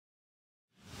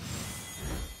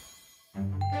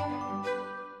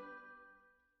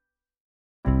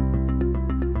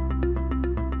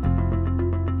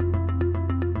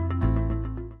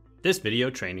This video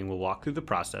training will walk through the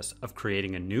process of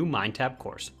creating a new MindTap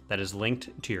course that is linked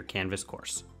to your Canvas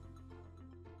course.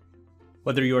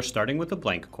 Whether you are starting with a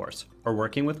blank course or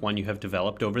working with one you have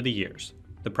developed over the years,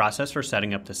 the process for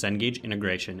setting up the Cengage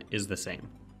integration is the same.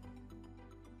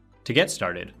 To get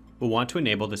started, we'll want to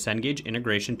enable the Cengage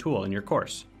integration tool in your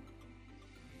course.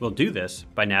 We'll do this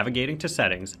by navigating to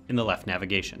Settings in the left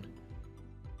navigation.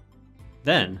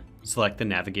 Then, select the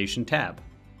Navigation tab.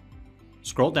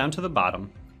 Scroll down to the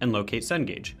bottom and locate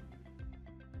Cengage.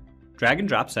 Drag and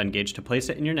drop Cengage to place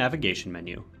it in your navigation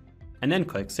menu, and then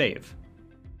click Save.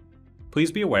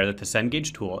 Please be aware that the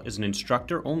Cengage tool is an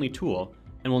instructor-only tool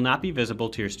and will not be visible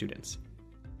to your students.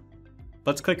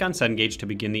 Let's click on Cengage to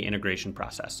begin the integration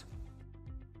process.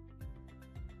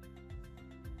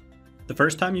 The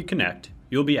first time you connect,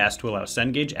 you will be asked to allow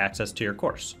Cengage access to your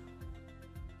course.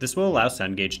 This will allow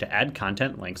Cengage to add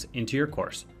content links into your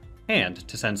course and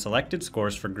to send selected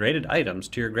scores for graded items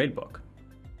to your gradebook.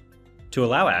 To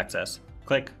allow access,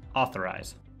 click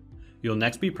Authorize. You'll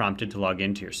next be prompted to log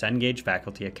into your Cengage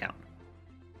faculty account.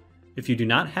 If you do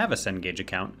not have a Cengage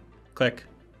account, click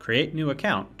Create New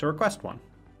Account to request one.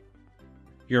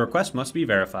 Your request must be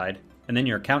verified, and then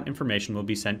your account information will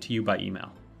be sent to you by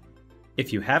email.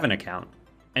 If you have an account,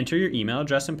 enter your email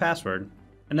address and password,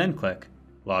 and then click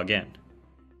Log In.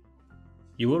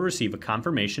 You will receive a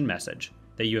confirmation message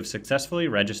that you have successfully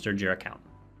registered your account.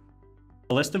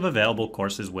 A list of available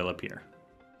courses will appear.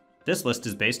 This list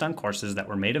is based on courses that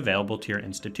were made available to your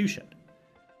institution.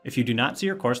 If you do not see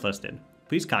your course listed,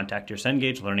 please contact your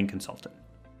Cengage Learning Consultant.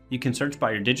 You can search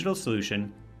by your digital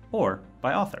solution or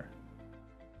by author.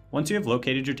 Once you have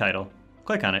located your title,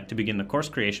 click on it to begin the course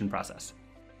creation process.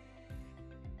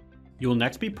 You will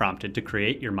next be prompted to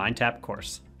create your MindTap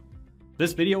course.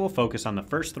 This video will focus on the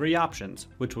first three options,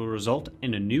 which will result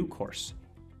in a new course.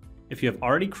 If you have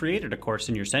already created a course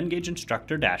in your Cengage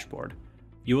instructor dashboard,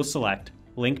 you will select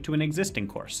Link to an existing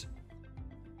course.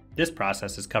 This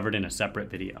process is covered in a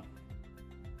separate video.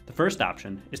 The first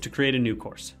option is to create a new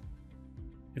course.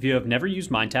 If you have never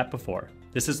used MindTap before,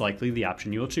 this is likely the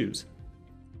option you will choose.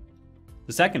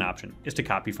 The second option is to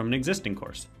copy from an existing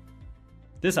course.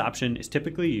 This option is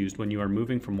typically used when you are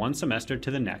moving from one semester to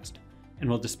the next and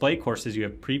will display courses you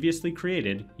have previously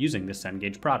created using the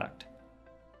Cengage product.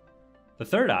 The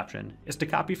third option is to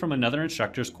copy from another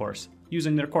instructor's course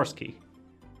using their course key.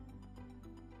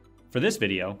 For this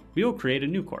video, we will create a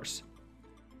new course.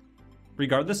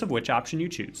 Regardless of which option you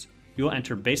choose, you will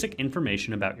enter basic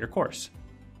information about your course.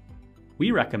 We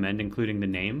recommend including the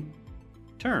name,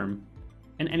 term,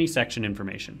 and any section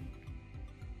information.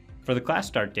 For the class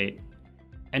start date,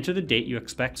 enter the date you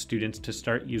expect students to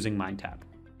start using MindTap.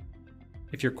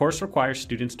 If your course requires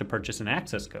students to purchase an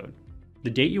access code, the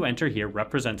date you enter here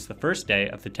represents the first day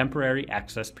of the temporary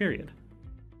access period.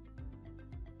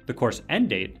 The course end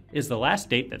date is the last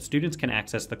date that students can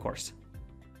access the course.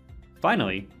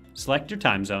 Finally, select your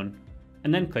time zone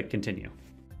and then click Continue.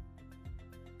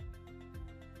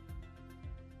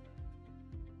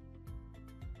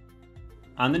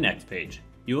 On the next page,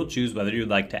 you will choose whether you'd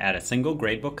like to add a single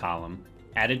gradebook column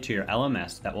added to your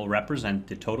LMS that will represent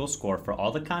the total score for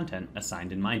all the content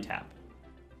assigned in MindTap.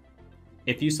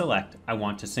 If you select I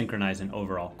want to synchronize an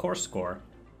overall course score,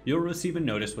 you'll receive a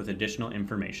notice with additional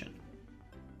information.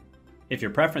 If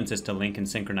your preference is to link and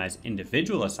synchronize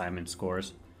individual assignment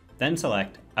scores, then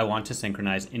select I want to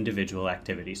synchronize individual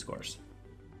activity scores.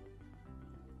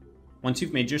 Once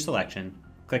you've made your selection,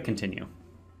 click Continue.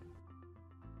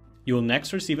 You will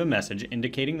next receive a message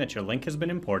indicating that your link has been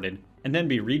imported and then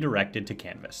be redirected to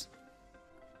Canvas.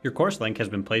 Your course link has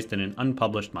been placed in an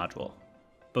unpublished module.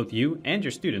 Both you and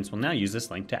your students will now use this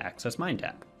link to access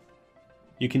MindTap.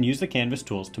 You can use the Canvas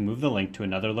tools to move the link to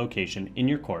another location in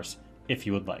your course if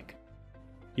you would like.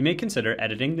 You may consider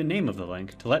editing the name of the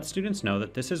link to let students know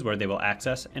that this is where they will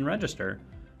access and register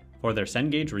for their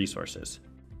Cengage resources.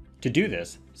 To do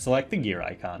this, select the gear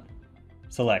icon,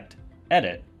 select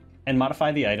Edit, and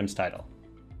modify the item's title.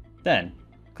 Then,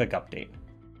 click Update.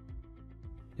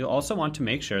 You'll also want to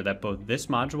make sure that both this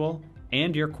module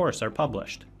and your course are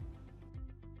published.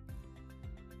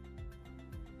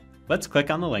 Let's click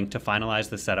on the link to finalize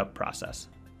the setup process.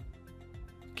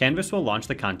 Canvas will launch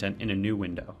the content in a new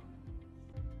window.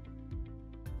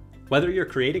 Whether you're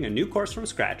creating a new course from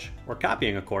scratch or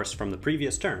copying a course from the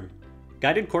previous term,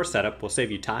 guided course setup will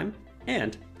save you time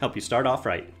and help you start off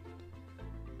right.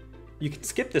 You can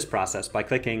skip this process by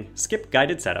clicking Skip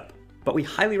Guided Setup, but we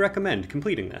highly recommend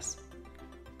completing this.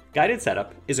 Guided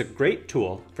Setup is a great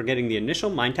tool for getting the initial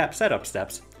MindTap setup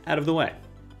steps out of the way.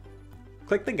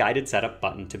 Click the Guided Setup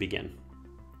button to begin.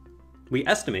 We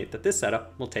estimate that this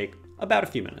setup will take about a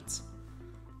few minutes.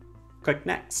 Click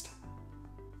Next.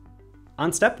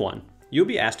 On step 1, you'll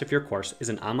be asked if your course is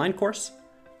an online course,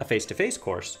 a face-to-face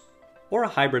course, or a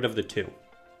hybrid of the two.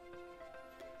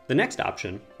 The next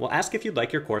option will ask if you'd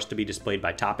like your course to be displayed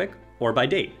by topic or by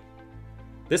date.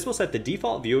 This will set the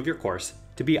default view of your course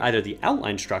to be either the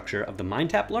outline structure of the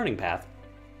MindTap learning path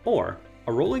or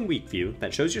a rolling week view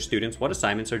that shows your students what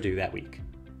assignments are due that week.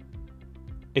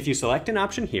 If you select an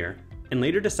option here and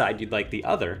later decide you'd like the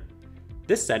other,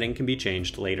 this setting can be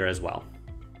changed later as well.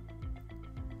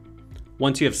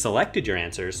 Once you have selected your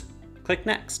answers, click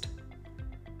Next.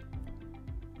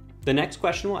 The next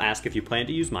question will ask if you plan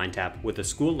to use MindTap with a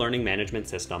school learning management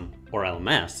system, or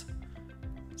LMS,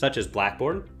 such as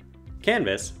Blackboard,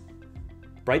 Canvas,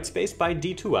 Brightspace by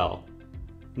D2L,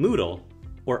 Moodle,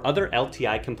 or other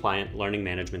LTI-compliant learning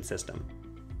management system.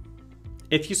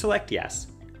 If you select Yes,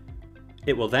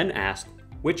 it will then ask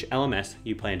which LMS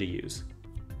you plan to use.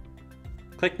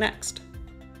 Click Next.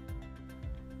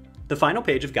 The final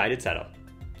page of Guided Setup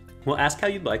will ask how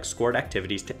you'd like scored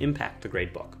activities to impact the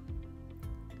gradebook.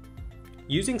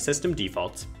 Using system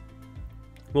defaults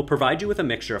will provide you with a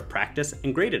mixture of practice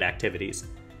and graded activities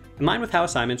in line with how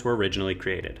assignments were originally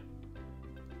created.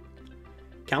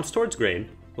 Counts Towards Grade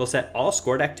will set all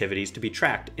scored activities to be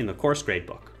tracked in the course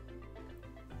gradebook.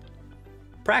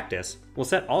 Practice will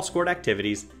set all scored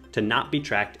activities to not be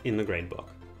tracked in the gradebook.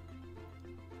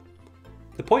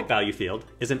 The point value field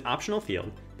is an optional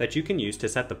field that you can use to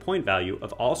set the point value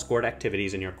of all scored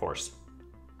activities in your course.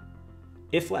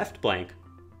 If left blank,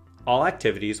 all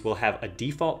activities will have a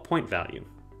default point value.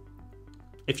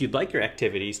 If you'd like your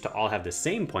activities to all have the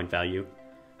same point value,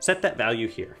 set that value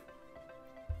here.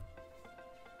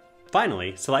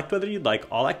 Finally, select whether you'd like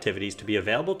all activities to be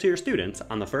available to your students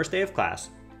on the first day of class,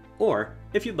 or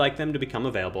if you'd like them to become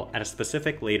available at a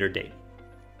specific later date.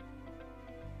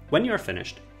 When you are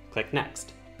finished, click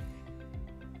Next.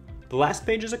 The last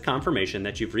page is a confirmation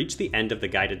that you've reached the end of the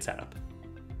guided setup.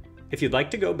 If you'd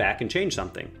like to go back and change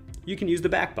something, you can use the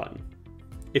Back button.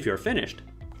 If you're finished,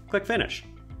 click Finish.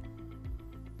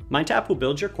 MindTap will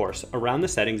build your course around the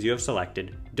settings you have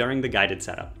selected during the guided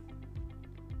setup.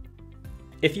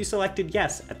 If you selected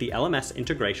Yes at the LMS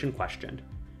integration question,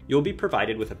 you'll be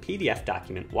provided with a PDF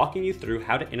document walking you through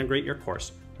how to integrate your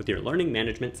course with your learning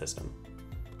management system.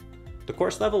 The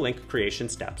course level link creation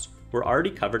steps were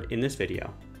already covered in this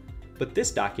video, but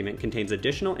this document contains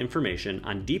additional information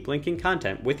on deep linking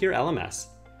content with your LMS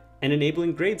and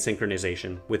enabling grade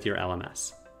synchronization with your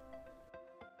LMS.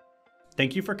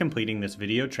 Thank you for completing this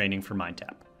video training for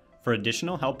MindTap. For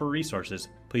additional help or resources,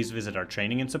 please visit our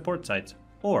training and support sites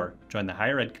or join the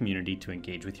higher ed community to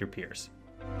engage with your peers.